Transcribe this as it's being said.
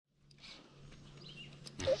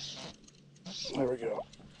There we go.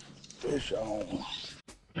 Fish on.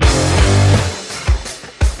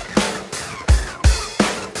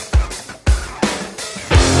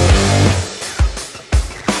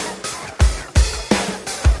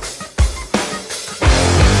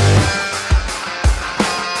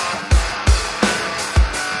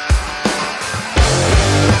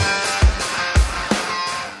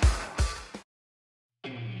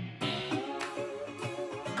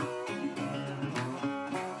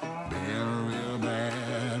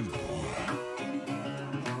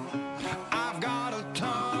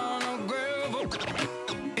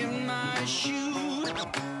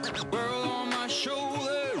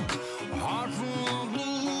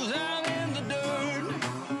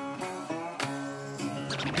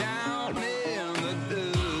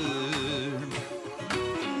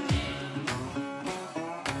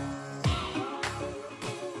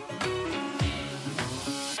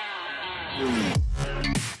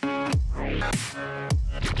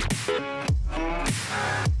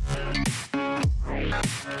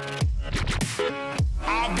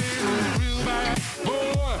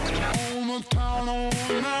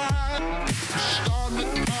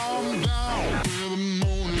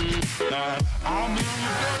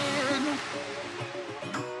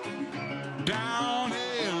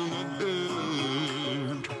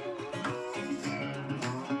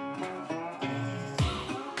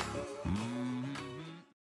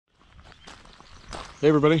 Hey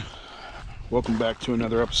everybody, welcome back to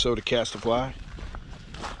another episode of Cast a Fly.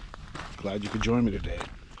 Glad you could join me today.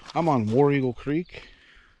 I'm on War Eagle Creek.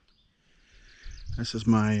 This is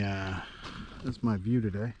my view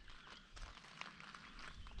today.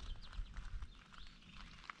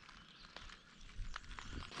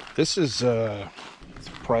 This is it's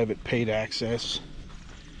private paid access.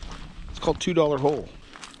 It's called $2 hole,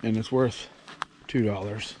 and it's worth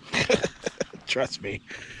 $2. Trust me.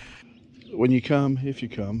 When you come, if you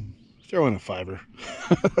come, throw in a $5.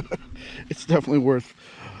 It's definitely worth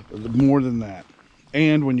more than that.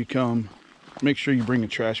 And when you come, make sure you bring a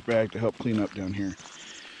trash bag to help clean up down here.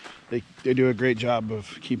 They do a great job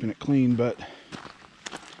of keeping it clean, but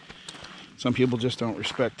some people just don't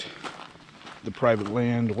respect the private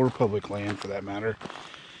land or public land for that matter.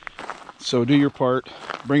 So do your part,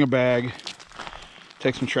 bring a bag,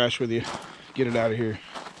 take some trash with you, get it out of here,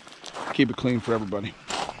 keep it clean for everybody.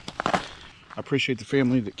 I appreciate the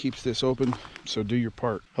family that keeps this open, so do your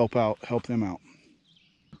part. Help them out.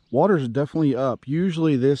 Water's definitely up.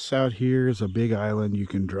 Usually this out here is a big island you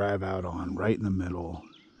can drive out on right in the middle.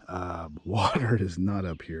 Water is not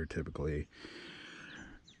up here typically.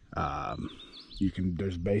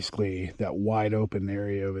 There's basically that wide open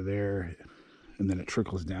area over there, and then it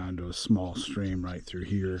trickles down to a small stream right through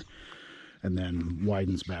here, and then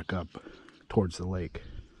widens back up towards the lake.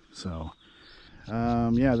 So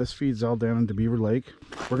yeah, this feeds all down into Beaver Lake.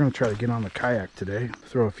 We're gonna try to get on the kayak today,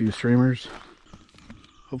 throw a few streamers.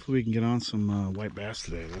 Hopefully we can get on some white bass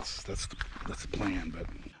today. That's the plan. But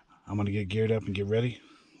I'm gonna get geared up and get ready.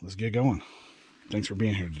 Let's get going. Thanks for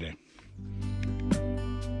being here today.